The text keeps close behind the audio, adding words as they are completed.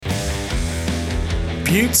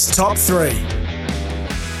Buetts Top 3.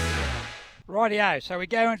 Rightio, so we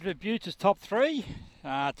go into the Buetts' top three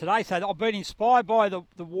today. So I've been inspired by the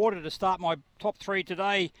water to start my top three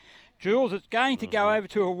today. Jules, it's going to go over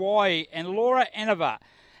to Hawaii, and Laura Enover,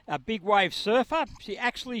 a big wave surfer, she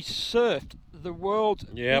actually surfed the world's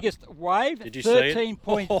biggest wave,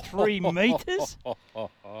 13.3 metres.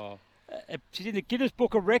 She's in the Guinness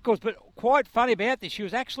Book of Records, but quite funny about this, she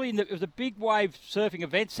was actually it was a big wave surfing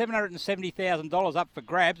event, $770,000 up for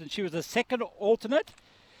grabs, and she was the second alternate.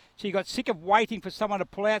 She got sick of waiting for someone to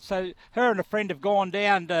pull out, so her and a friend have gone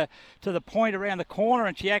down to the point around the corner,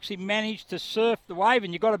 and she actually managed to surf the wave,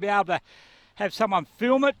 and you've got to be able to have someone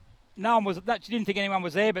film it. No one was. She didn't think anyone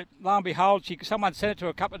was there, but lo and behold, someone sent it to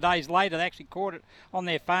her a couple of days later. They actually caught it on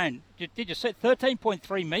their phone. Did you see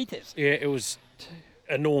 13.3 metres? Yeah, it was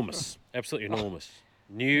enormous, absolutely enormous.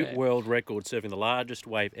 New world record surfing the largest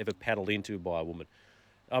wave ever paddled into by a woman.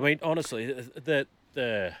 I mean, honestly, the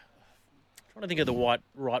trying to think of the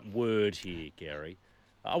right word here, Gary.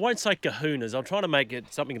 I won't say kahunas. I'm trying to make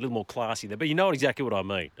it something a little more classy there, but you know exactly what I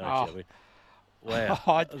mean, don't you? I mean,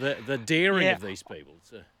 wow, the daring of these people.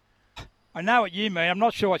 I know what you mean. I'm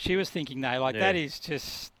not sure what she was thinking though. That is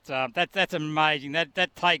just that's amazing.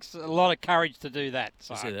 That takes a lot of courage to do that.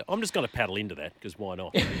 So. I'm just going to paddle into that because why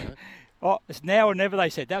not? You know? Oh, it's now or never. They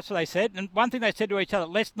said that's what they said. And one thing they said to each other: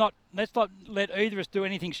 let's not let either of us do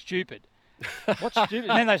anything stupid. What's stupid?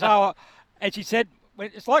 And then they say, and she said,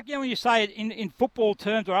 it's like when you say it in football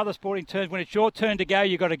terms or other sporting terms, when it's your turn to go,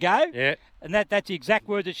 you've got to go. Yeah. And that's the exact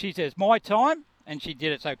word that she says, my time, and she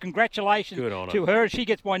did it. So congratulations to her. She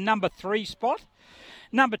gets my number 3 spot.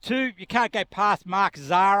 Number 2, you can't go past Mark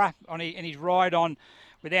Zara and his ride on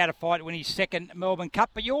Without a Fight when his second Melbourne Cup.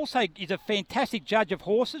 But he's a fantastic judge of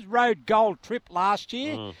horses. Rode Gold Trip last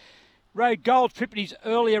year. Rode Gold Trip in his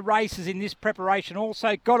earlier races in this preparation.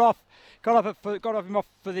 Also got him off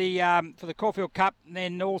for the Caulfield Cup, and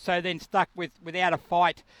then stuck Without a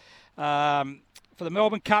Fight for the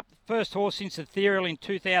Melbourne Cup. First horse since Ethereal in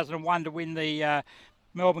 2001 to win the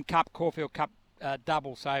Melbourne Cup, Caulfield Cup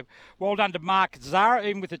double. So well done to Mark Zara,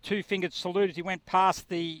 even with the two-fingered salute as he went past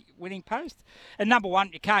the winning post. And number 1,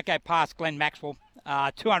 you can't go past Glenn Maxwell.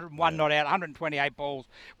 201 not out, 128 balls.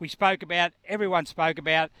 We spoke about, everyone spoke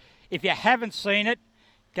about. If you haven't seen it,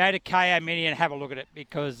 go to KO Mini and have a look at it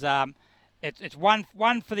because it's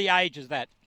one for the ages. That